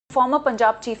Former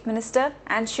Punjab Chief Minister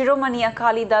and Shiromani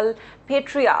Akali Dal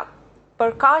patriarch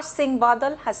Parkash Singh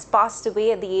Badal has passed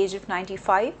away at the age of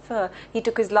 95. He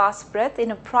took his last breath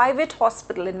in a private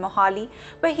hospital in Mohali,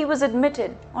 where he was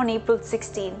admitted on April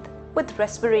 16th with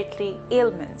respiratory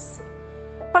ailments.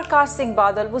 Parkash Singh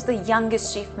Badal was the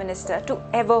youngest Chief Minister to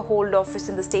ever hold office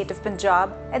in the state of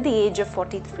Punjab at the age of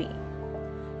 43.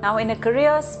 Now, in a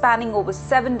career spanning over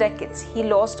 7 decades, he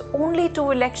lost only 2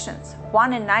 elections,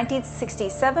 one in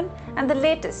 1967 and the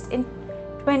latest in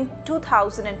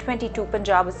 2022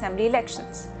 Punjab Assembly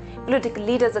elections. Political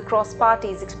leaders across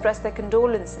parties expressed their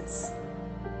condolences.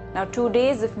 Now, 2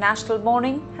 days of national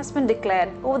mourning has been declared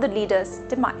over the leader's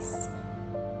demise.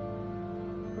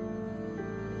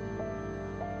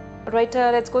 Right,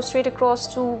 let's go straight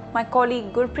across to my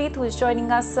colleague Gurpreet, who is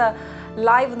joining us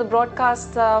live on the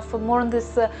broadcast for more on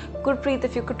this. Gurpreet,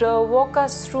 if you could walk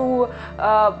us through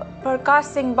Parkash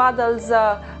Singh Badal's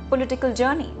political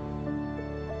journey.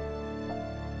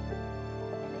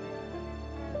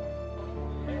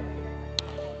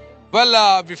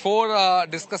 Well, before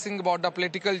discussing about the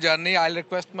political journey, I'll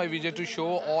request my Vijay to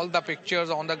show all the pictures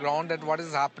on the ground and what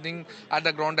is happening at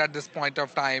the ground at this point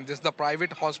of time. This is the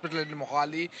private hospital in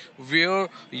Mohali, where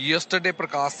yesterday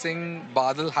Parkash Singh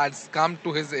Badal has come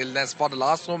to his illness. For the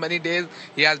last so many days,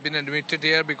 he has been admitted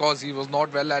here because he was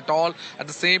not well at all. At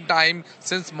the same time,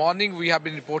 since morning, we have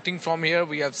been reporting from here.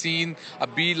 We have seen a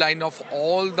beeline of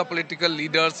all the political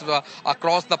leaders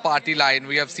across the party line.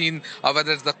 We have seen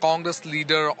whether it's the Congress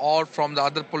leader or from the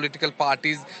other political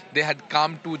parties, they had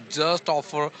come to just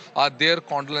offer their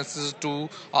condolences to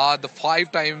the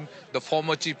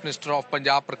former Chief Minister of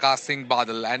Punjab, Parkash Singh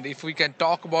Badal. And if we can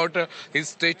talk about his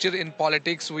stature in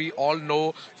politics, we all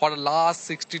know for the last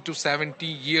 60 to 70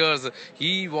 years,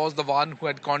 he was the one who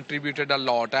had contributed a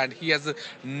lot. And he has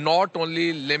not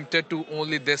only limited to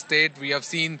only this state. We have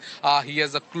seen he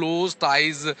has a close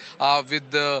ties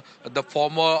with the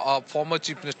former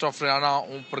Chief Minister of Haryana,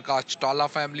 Om Prakash Chautala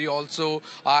family also,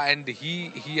 and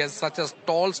he has such a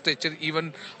tall stature.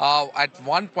 Even at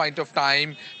one point of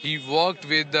time, he worked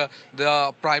with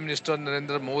the Prime Minister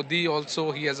Narendra Modi.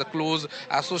 Also, he has a close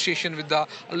association with a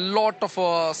lot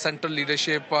of central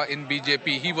leadership in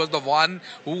BJP. He was the one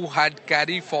who had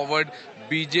carried forward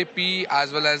BJP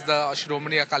as well as the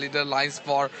Shiromani Akali Dal alliance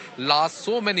for last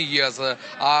so many years.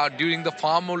 During the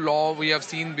farm law, we have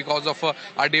seen because of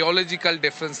ideological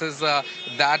differences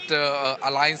that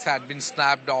alliance had been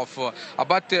snapped off.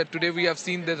 But today we have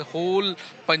seen that whole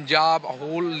Punjab,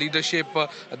 whole leadership,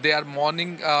 they are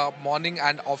mourning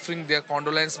and offering their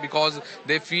condolence because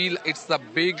they feel it's the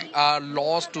big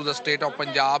loss to the state of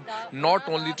Punjab, not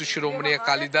only to Shiromani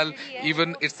Akali Dal,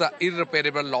 even it's the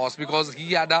irreparable loss because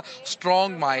he had a strong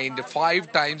mind.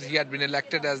 5 times he had been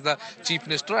elected as the Chief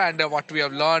Minister, and what we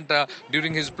have learned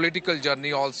during his political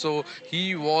journey also,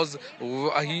 he was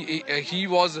running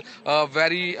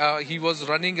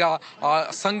a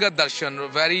Sangat Darshan,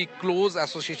 very close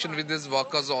association with his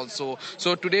workers also.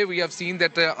 So today we have seen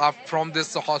that from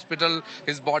this hospital,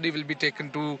 his body will be taken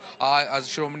to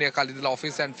Shiromani Akali Dal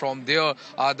office, and from there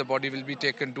the body will be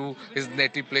taken to his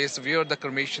native place where the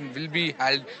cremation will be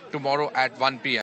held tomorrow at 1 p.m.